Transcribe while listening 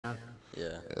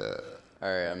Yeah.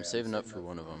 Alright, I'm saving up for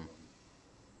one of them.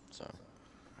 So.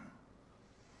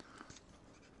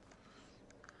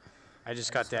 I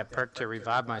just got that perk to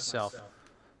revive myself.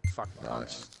 Fuck.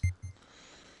 Nice.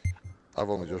 I've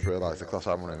only just realised the class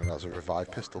I'm running has a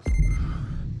revive pistol.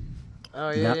 Oh,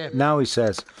 yeah. Now he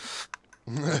says.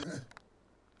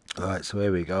 Alright, so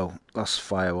here we go. Last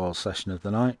Firewall session of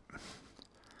the night.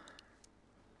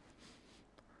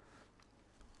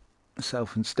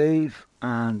 Myself and Steve,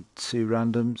 and 2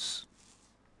 randoms.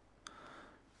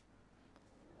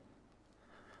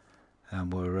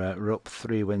 And we're up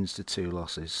 3 wins to 2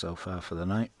 losses so far for the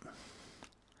night.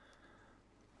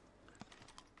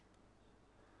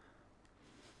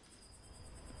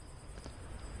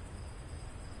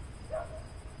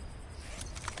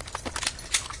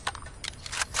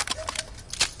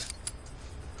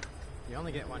 You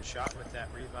only get 1 shot with that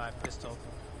revive pistol.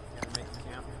 You gotta make them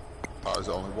count. Oh, is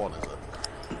it only 1, is it?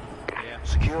 Yeah.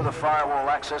 Secure the firewall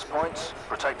access points,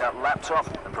 protect that laptop,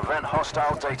 and prevent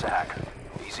hostile data hack.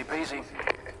 Easy peasy.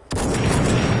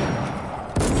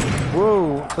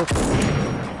 Whoa!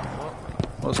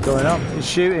 What's going on? He's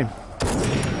shooting.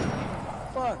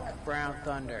 Fuck Brown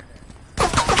Thunder.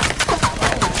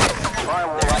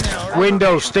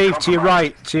 Window, Steve, to your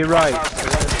right, to your right.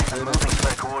 Moving to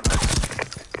their coordinates.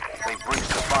 They breached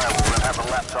the firewall and have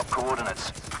the laptop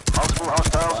coordinates. Multiple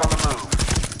hostiles on the move.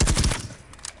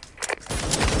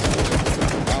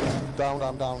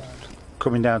 I'm down.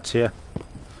 Coming down to you.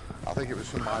 I think it was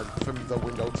from the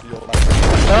window to your left.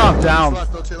 Oh, I'm down.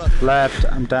 Left. Left,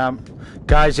 I'm down.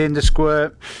 Guys in the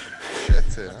square. Shit,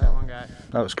 That one guy.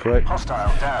 That was quick.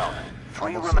 Hostile down.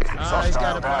 3 remaining. he's got a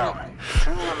Hostile buddy. down.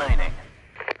 2 remaining.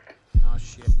 Oh,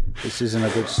 shit. This isn't a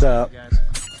good start. Guys.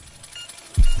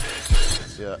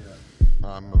 Yeah.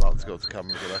 I'm about to go to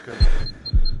cameras, I reckon.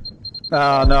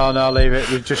 Oh, no, leave it.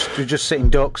 We're just sitting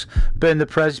ducks. Burn the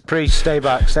priest. Stay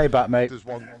back, mate. There's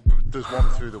one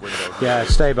through the window. Yeah,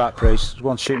 stay back, priest. There's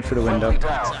one shooting through the window.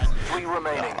 Down. 3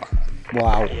 remaining.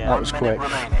 Wow, Yeah. that was 1 quick.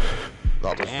 minute remaining.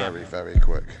 That was Damn. very, very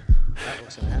quick. That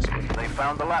looks an asshole. They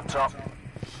found the laptop.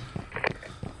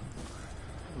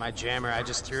 My jammer, I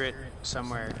just threw it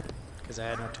somewhere because I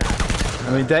had no time.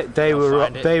 I mean,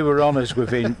 they were on us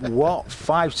within what,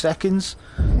 5 seconds?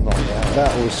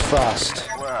 That was fast.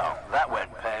 Well, that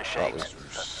went pear-shaped. That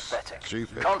was Pathetic.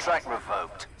 stupid. Contract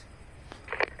revoked.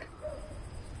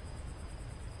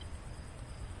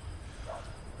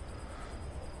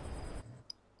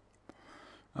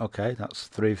 Okay, that's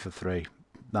 3 for 3.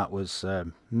 That was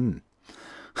not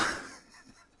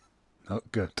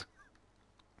good.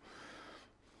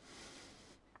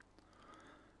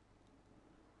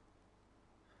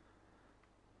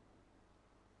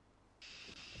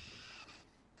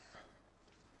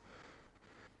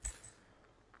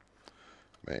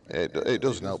 Mate, it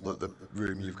doesn't help that the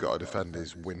room you've got to defend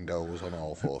is windows on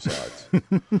all 4 sides.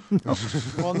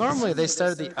 Well, normally they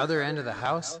start at the other end of the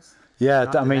house. Yeah,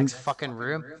 Not I the mean, next fucking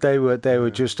room. they were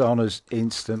just on us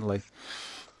instantly.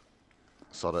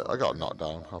 Sorry, I got knocked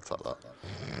down. I'll take that.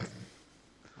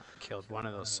 Killed one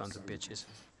of those sons of bitches.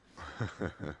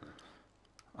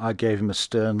 I gave him a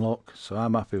stern look, so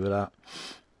I'm happy with that.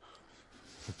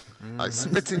 I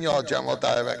spit in your general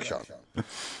direction.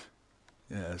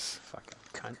 Yes. Fucking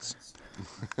cunts.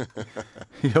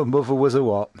 Your mother was a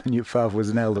what, and your father was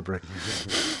an elderberry.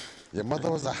 Your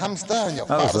mother was a hamster and your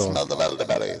That was father the one. smelled of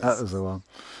elderberries. That was the one.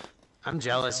 I'm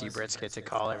jealous you Brits get to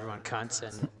call everyone cunts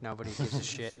and nobody gives a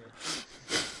shit.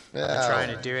 I'm Yeah.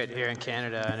 trying to do it here in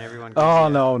Canada and everyone gives Oh,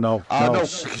 you no, no. I know, no.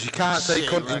 because you can't say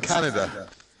cunt in Canada.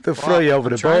 They'll throw you over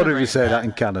the trying to border if bring you it say that back.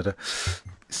 in Canada.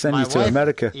 Send My you to wife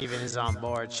America. even is on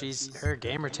board. Her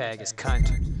gamer tag is cunt.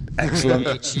 Excellent.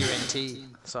 H-U-N-T.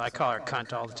 So I call her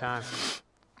cunt all the time.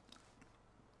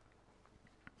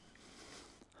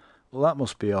 Well, that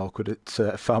must be awkward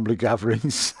at family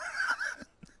gatherings.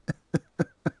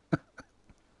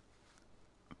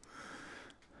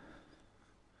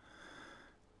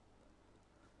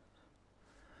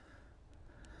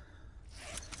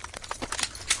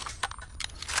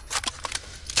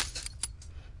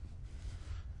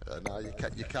 No, you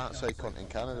can't say cunt in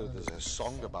Canada. There's a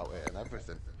song about it and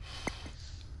everything.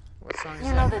 What song is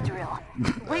You know that? the drill.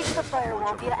 Breach the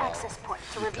firewall via access point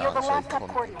to reveal the can't say laptop cunt in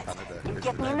coordinates Canada. and It's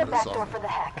get the me in name the of the back door song. for the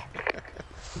hack.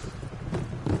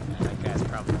 Yeah, that guy's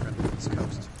probably from the East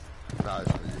Coast. No,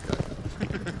 it's from the UK.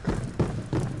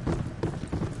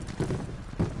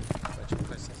 Bunch of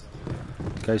pussies.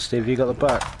 Okay, Steve, you got the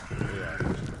back? Yeah,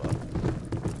 just about.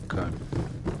 Okay.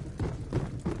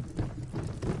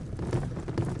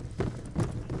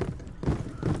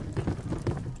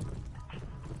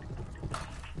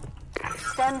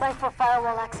 Stand by for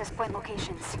firewall access point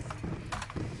locations.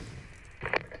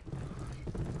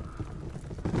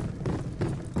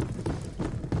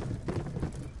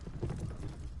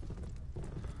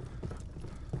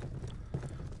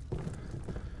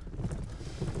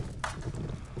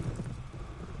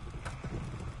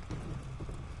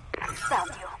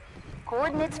 Found you.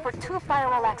 Coordinates for 2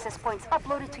 firewall access points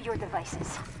uploaded to your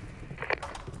devices.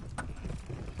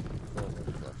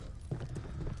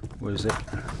 Where is it?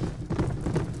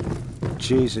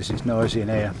 Jesus, it's noisy in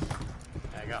here.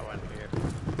 I got one here.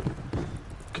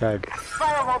 Okay.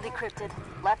 Firewall decrypted.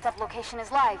 Laptop location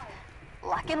is live.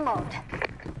 Lock and load.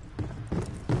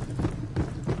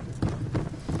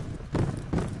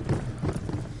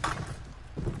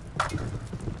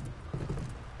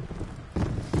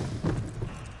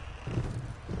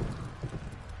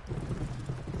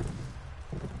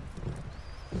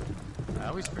 I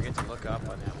always forget to look up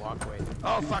on that walkway.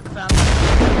 Oh fuck, found it.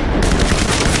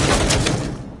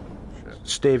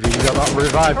 Steve, you got that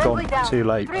revive Friendly gun? down. Too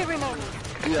late. 3 remaining.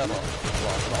 Yeah, but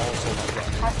also not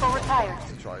getting Hostile retired.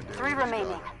 try and do 3 this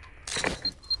remaining.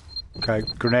 Okay,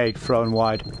 grenade thrown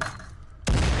wide. Alright,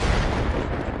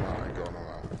 go on.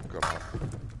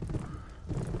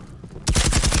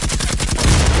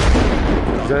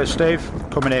 There, Steve.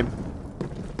 Coming in.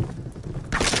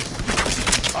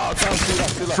 Oh, down, two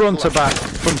left. Front to back.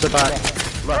 Front to back.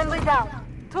 Friendly down.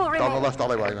 2 Down the remaining. left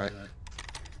alleyway, mate.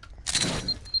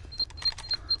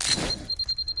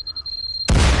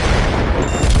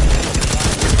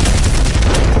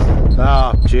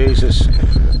 Ah, Jesus.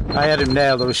 I had him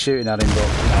nailed. I was shooting at him, but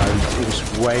no, he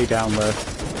was way down there.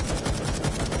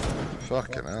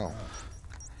 Fucking hell.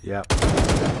 Yep.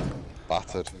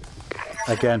 Battered.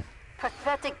 Again.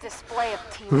 Pathetic display of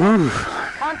teamwork.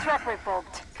 Contract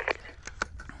revoked.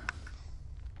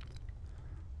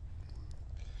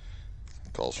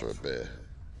 Calls for a beer.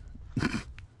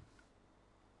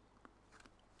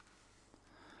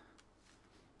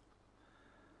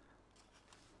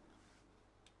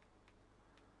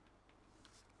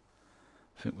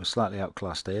 I think we're slightly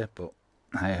outclassed here, but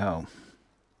hey ho.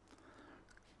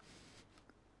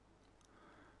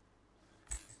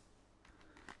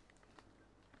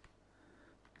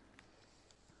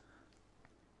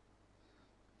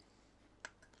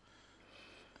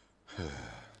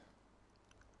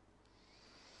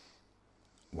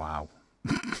 Wow.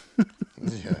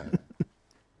 Yeah.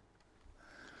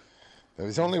 There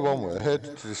is only one word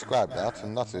to describe that,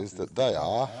 and that is that they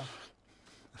are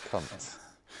cunts.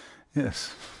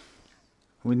 Yes.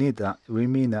 We need that. We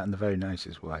mean that in the very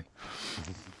nicest way.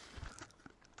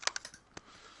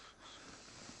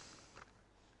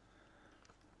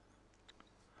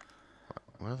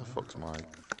 Where the fuck's my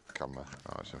camera?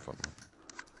 Oh, it's in front of me.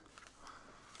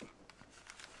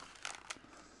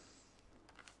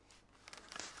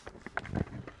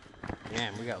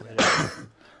 Damn, we got lit up.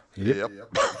 Yep.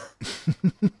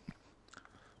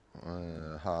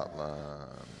 Heartland.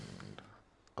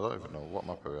 I don't even know what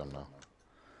map are we on now.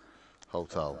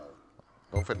 Hotel.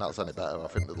 I don't think that's any better. I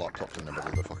think the laptop's in the middle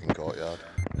of the fucking courtyard.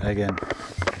 Again.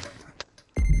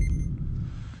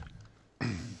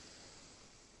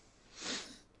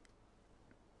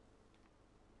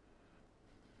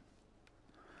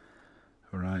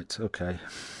 Right, okay.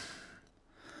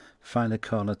 Find a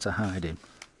corner to hide in.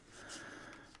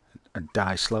 And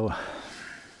die slower.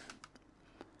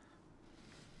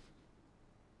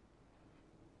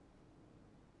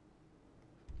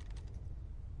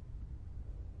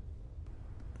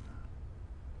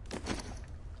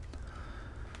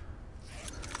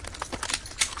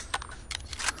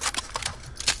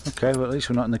 Okay, well at least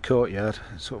we're not in the courtyard.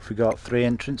 So if we got 3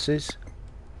 entrances.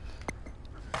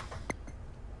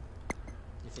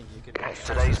 You think you could...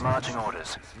 Today's marching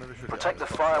orders. Protect the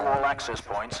firewall access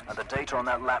points and the data on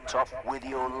that laptop with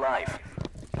your life.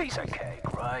 Piece of cake,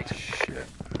 right? Shit.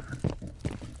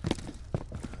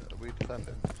 Are we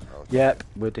defending? Oh, Yep,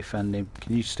 we're defending.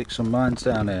 Can you stick some mines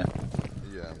down here?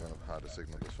 yeah, I'm going to hide a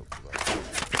signal this up to that.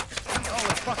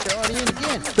 Oh, fuck, they're already in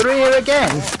again. 3 here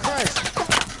again!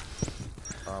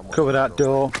 Cover that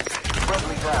door.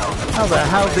 Friendly down. How the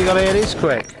hell have they got here this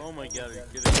quick? Oh my god, are you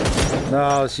kidding me?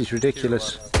 No, this is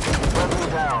ridiculous. Friendly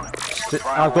down.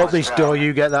 I've got this door,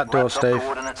 you get that door, Laptop Steve.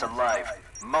 coordinates are live.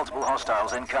 Multiple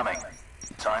hostiles incoming.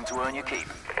 Time to earn your keep.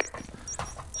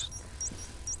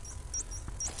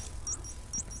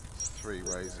 3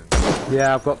 raising.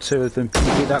 Yeah, I've got 2 of them. You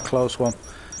keep that close one.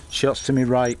 Shots to me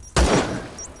right.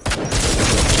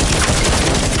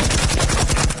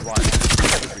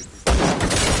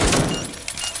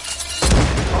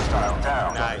 Hostile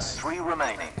down. Nice. 3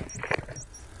 remaining.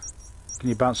 Can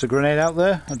you bounce a grenade out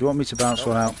there? Or do you want me to bounce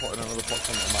one out? Putting another box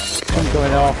on the man. I'm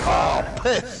going off. Oh,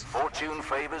 piss! Fortune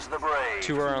favors the brave.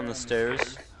 2 are on the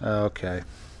stairs, Okay.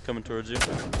 coming towards you.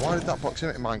 Why did that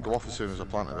proximity mine go off as soon as I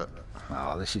planted it?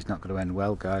 Oh, this is not going to end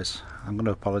well, guys. I'm going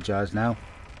to apologise now.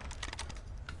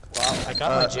 Well, I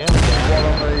got my gym again.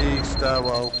 One on the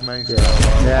stairwell, main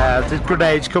stairwell. Yeah, the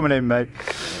grenade's coming in, mate.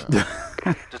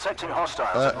 Detecting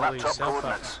hostiles at laptop yourself up.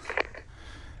 coordinates.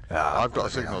 I've got a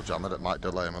signal jammer that might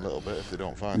delay them a little bit if they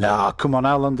don't find it. Nah, come on,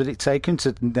 how long did it take him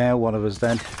to nail one of us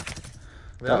then?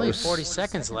 We only have 40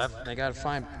 seconds left. They gotta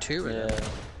find 2 of them.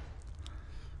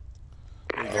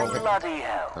 Bloody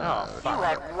hell. Oh, You fuck.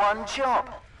 had one job.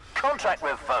 Contract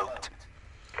revoked.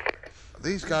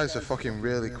 These guys are fucking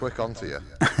really quick onto you.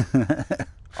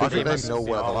 I think they know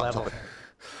where the all laptop level. is.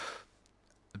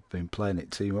 They've been playing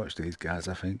it too much, these guys,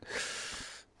 I think.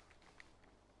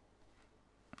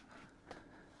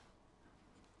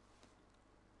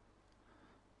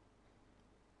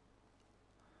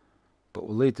 But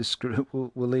we'll leave the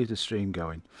we'll leave the stream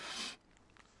going.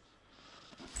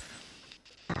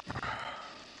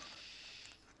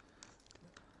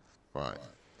 Right.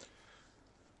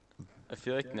 I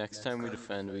feel like next time we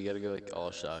defend, we gotta go like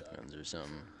all shotguns or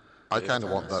something. I They've kind of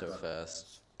done want it that. so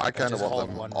fast. I kind of Just want hold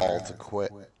them one all there. to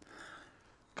quit.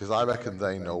 Because I reckon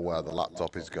they know where the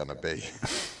laptop is going to be.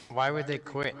 Why would they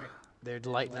quit? They're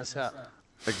lighting us up.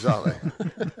 Exactly.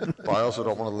 But I also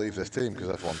don't want to leave this team because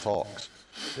everyone talks.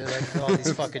 They're like all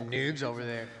these fucking noobs over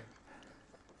there.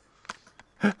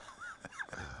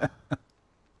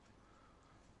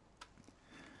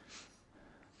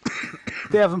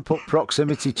 They haven't put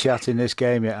proximity chat in this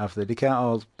game yet, have they? They can't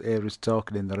all hear us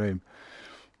talking in the room.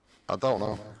 I don't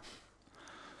know.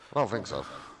 I don't think so.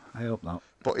 I hope not.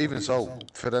 But even so,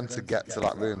 for them to get to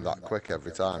that room that quick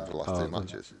every time for the last 2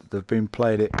 matches, They've been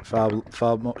playing it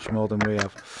far much more than we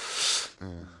have.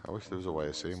 I wish there was a way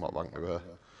of seeing what rank they were.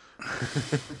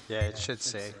 Yeah, it should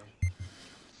say.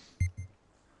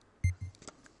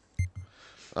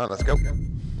 Alright, let's go.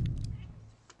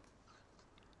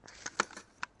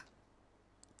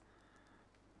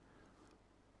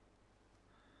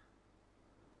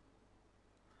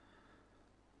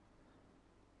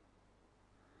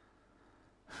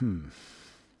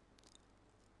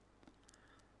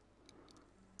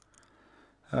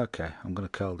 Okay, I'm going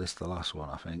to call this the last one,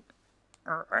 I think.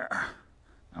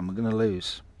 And we're going to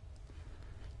lose.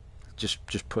 Just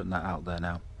putting that out there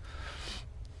now.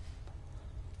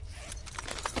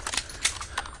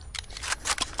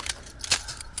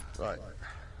 Right.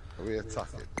 Are we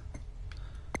attacking?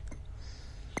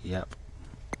 Yep.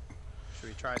 Should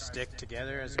we try stick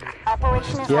together as we...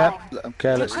 Operation is Yep. live.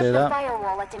 Okay, let's do Decrypt the that.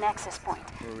 firewall at an access point.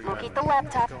 Locate the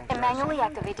laptop and manually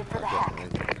activate it for the hack.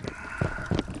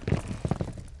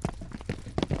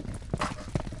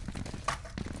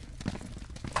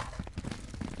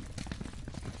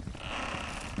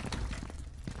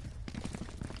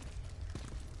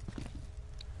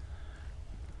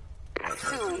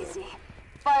 Too easy.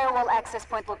 Firewall access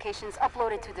point locations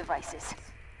uploaded to devices.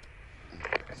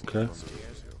 Okay.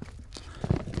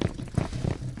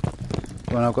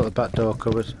 Well, I've got the back door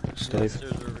covered, Steve. Stairs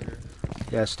over here.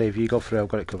 Yeah, Steve, you go through. I've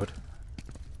got it covered.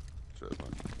 Cheers, man.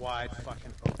 Wide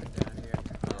fucking open down here.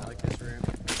 I like this room.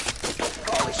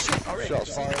 Holy shit, already.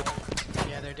 Shots fired.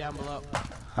 Yeah, they're down below.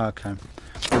 Okay.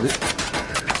 Well,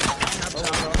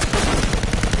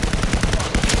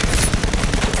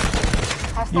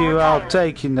 Hostile you are retired.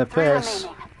 taking the 3 piss.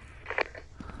 remaining.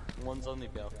 One's on the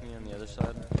balcony on the other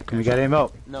side. Can we get him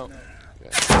up? No.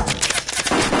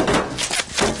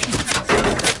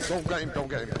 Don't get him, don't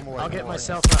get him. Come away. I'll come get away.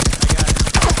 myself up. I got it.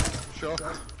 Sure.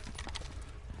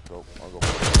 Go, I'll go.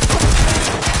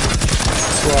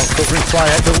 Go on, covering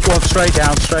fire. Go on, straight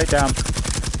down, straight down.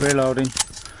 Reloading.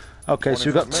 Okay, so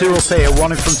we've got 2 up here.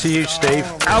 1 in front of you, Steve.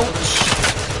 Ouch!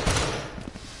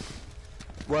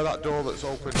 Where that door that's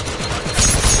open.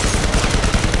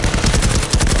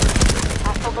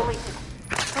 Hostile deleted.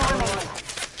 2 remaining.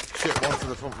 Shit, one to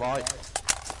the front right.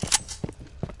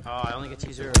 Oh, I only get to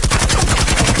use her.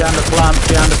 Behind the plant,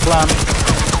 behind the plant.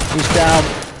 He's down.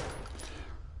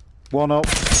 1 up.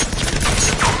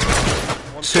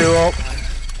 2 up.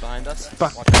 Behind us.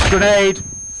 Back. Grenade.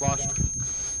 Flashed.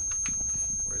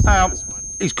 Where's the Hang on. last one?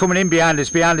 He's coming in behind us,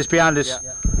 behind us, behind us.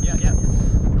 Yeah. Yeah, yeah.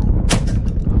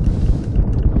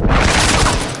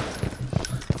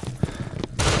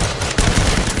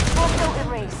 Hostile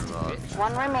erased.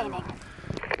 1 remaining.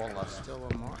 One last. Still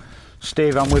one more.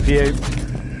 Steve, I'm with you. I'm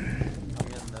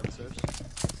getting downstairs.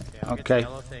 Yeah, I'll Okay. get the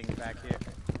yellow thing back here.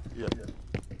 Yeah.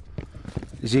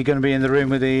 Is he going to be in the room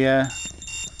with the... Yeah,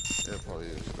 probably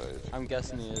is, Dave. I'm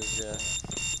guessing he is, yeah.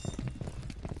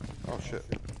 Oh shit.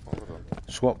 What have I done?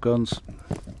 swap guns?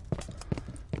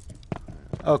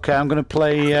 Okay, I'm going to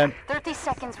play 30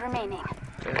 seconds remaining.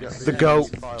 the goat.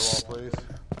 Firewall, please.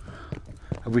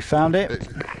 Have we found it?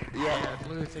 Yeah,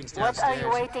 blue thing's What are downstairs. you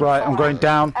waiting Right, for? I'm going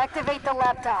down. Activate the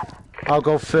laptop. I'll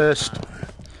go first. At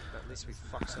least we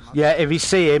fucked some up. Yeah, if you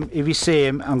see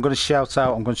him, I'm going to shout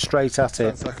out. I'm going straight at 10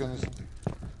 it. seconds.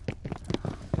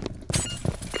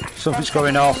 Something's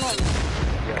going off.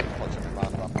 Yeah, watching me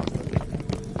man about past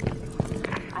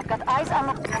I've got eyes on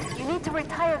the... You need to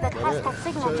retire that hostile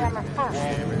signal jammer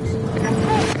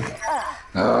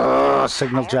first.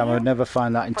 Signal jammer. I'd never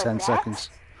find that in 10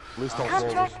 seconds. it. Least all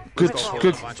Contract Good,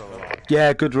 good. Bunch of them.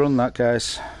 Yeah, good run that,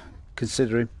 guys.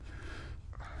 Considering.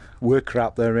 Worker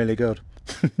out there really good.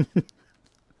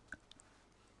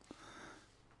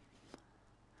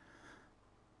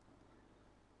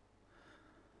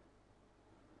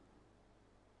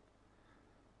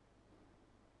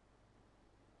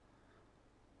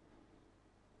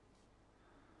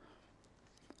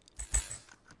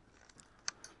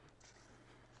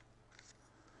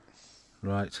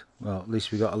 Right. Well, at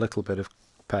least we got a little bit of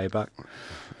payback.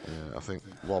 Yeah, I think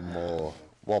one more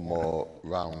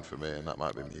round for me, and that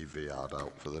might be me VR'd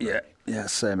out for the day. Yeah,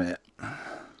 same here.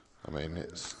 I mean,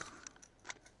 it's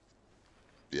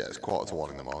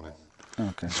 1:45 in the morning.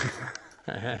 Okay.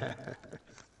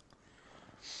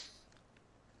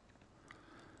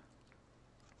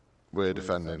 We're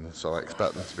defending, so I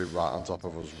expect them to be right on top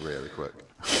of us really quick.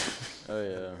 Oh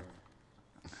yeah.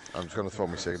 I'm just going to throw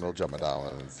my signal jammer down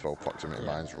and throw proximity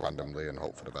mines randomly and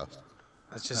hope for the best.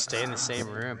 Let's just stay in the same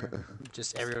room.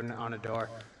 Just everyone on a door.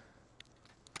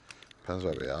 Depends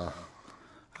where we are.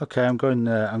 Okay, I'm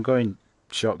going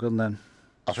shotgun then.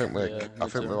 I think Yeah, me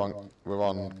too. we're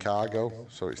on cargo,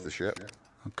 so it's the ship.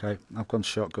 Okay, I've gone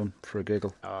shotgun for a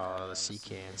giggle. Oh, the sea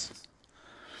cans.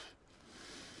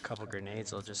 A couple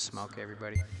grenades will just smoke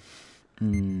everybody.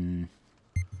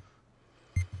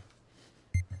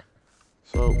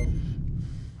 So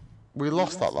we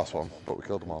lost that last one, but we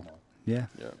killed them all. Yeah.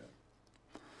 Yeah.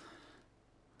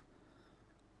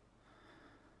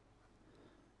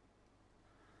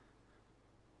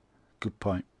 Good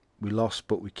point. We lost,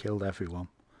 but we killed everyone.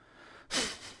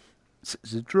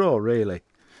 It's a draw, really.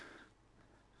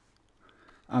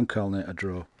 I'm calling it a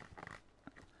draw.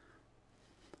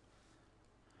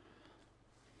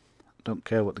 Don't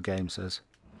care what the game says.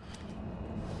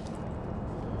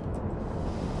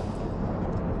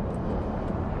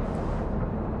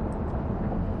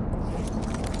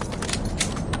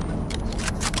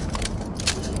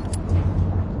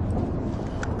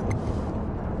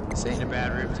 This ain't a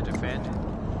bad room to defend.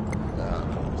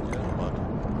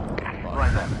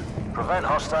 Right then. Prevent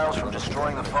hostiles from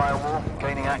destroying the firewall,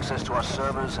 gaining access to our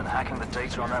servers, and hacking the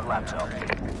data on that laptop.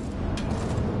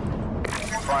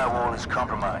 Firewall is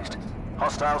compromised.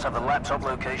 Hostiles have the laptop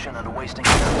location and are wasting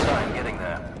no time getting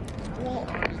there.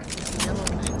 Yellow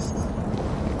things.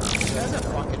 You guys are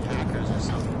fucking hackers or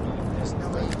something. There's no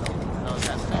way you can know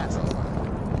that fast.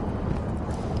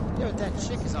 Yeah, but that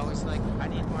chick is always like, I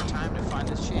need more time to find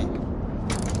this shit.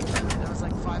 That was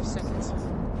like 5 seconds.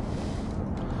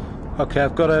 Okay,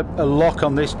 I've got a lock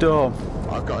on this door.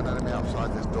 I've got an enemy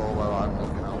outside this door where I'm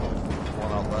looking out.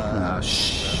 One out there. Ah,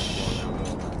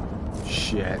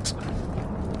 shit.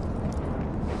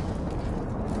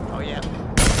 Oh yeah.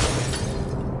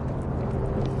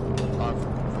 I've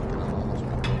fucking almost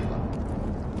been killed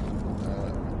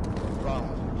there. Round.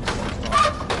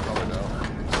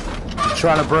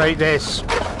 Trying to break this. I'm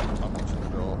watching the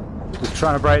door. Just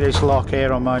trying to break this lock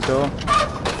here on my door.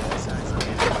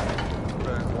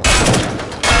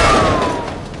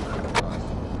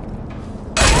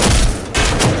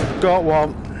 Got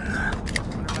one.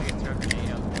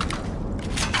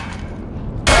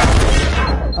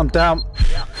 I'm down.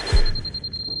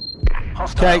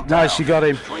 Okay, nice, you got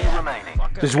him. 3 remaining.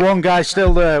 There's one guy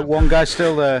still there. One guy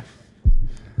still there.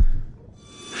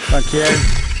 Thank you.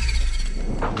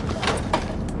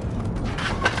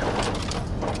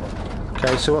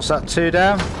 Okay, so what's that? 2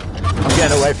 down? I'm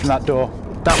getting away from that door.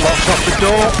 That locks off the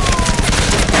door.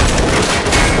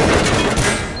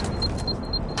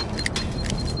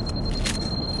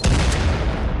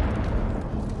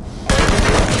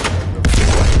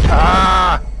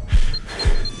 Ah!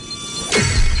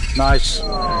 Nice.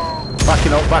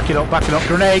 Backing up, backing up, backing up.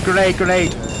 Grenade, grenade,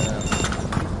 grenade.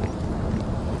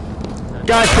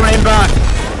 Guys coming in back.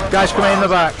 Guys coming in the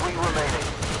back. 3 remaining.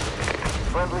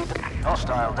 Friendly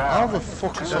hostile down. How the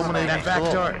fuck is someone in That back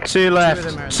door. 2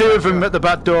 left. 2 of them at the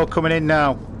back door coming in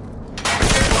now.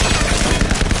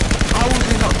 How was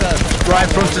he not dead? Right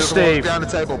in front of Steve. Behind the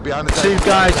table, behind the 2 table.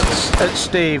 guys at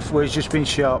Steve where he's just been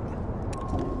shot.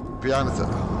 Behind the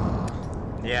table.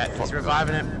 Yeah, he's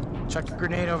reviving him. Chuck a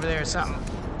grenade over there or something.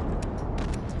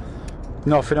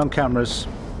 Nothing on cameras.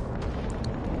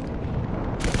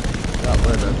 Yeah,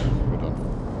 we're dead. We're done.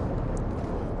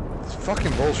 It's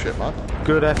fucking bullshit, man.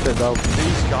 Good effort though.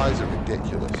 These guys are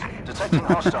ridiculous. Detecting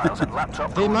hostiles at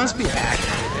laptop. They must be hacked.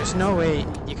 There's no way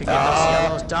you could get those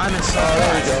yellow diamonds. Oh,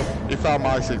 there we go. He found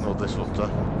my signal disruptor.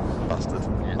 Bastard.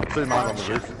 I threw mine on the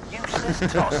roof. Useless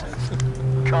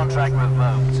tossers. Contract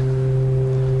revoked.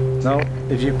 No,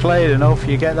 if you play it enough,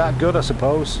 you get that good, I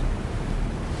suppose.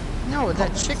 No,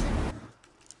 that chick.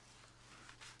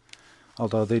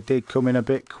 Although they did come in a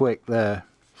bit quick there.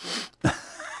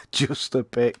 Just a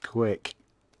bit quick.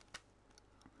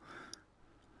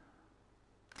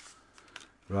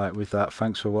 Right, with that,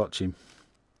 thanks for watching.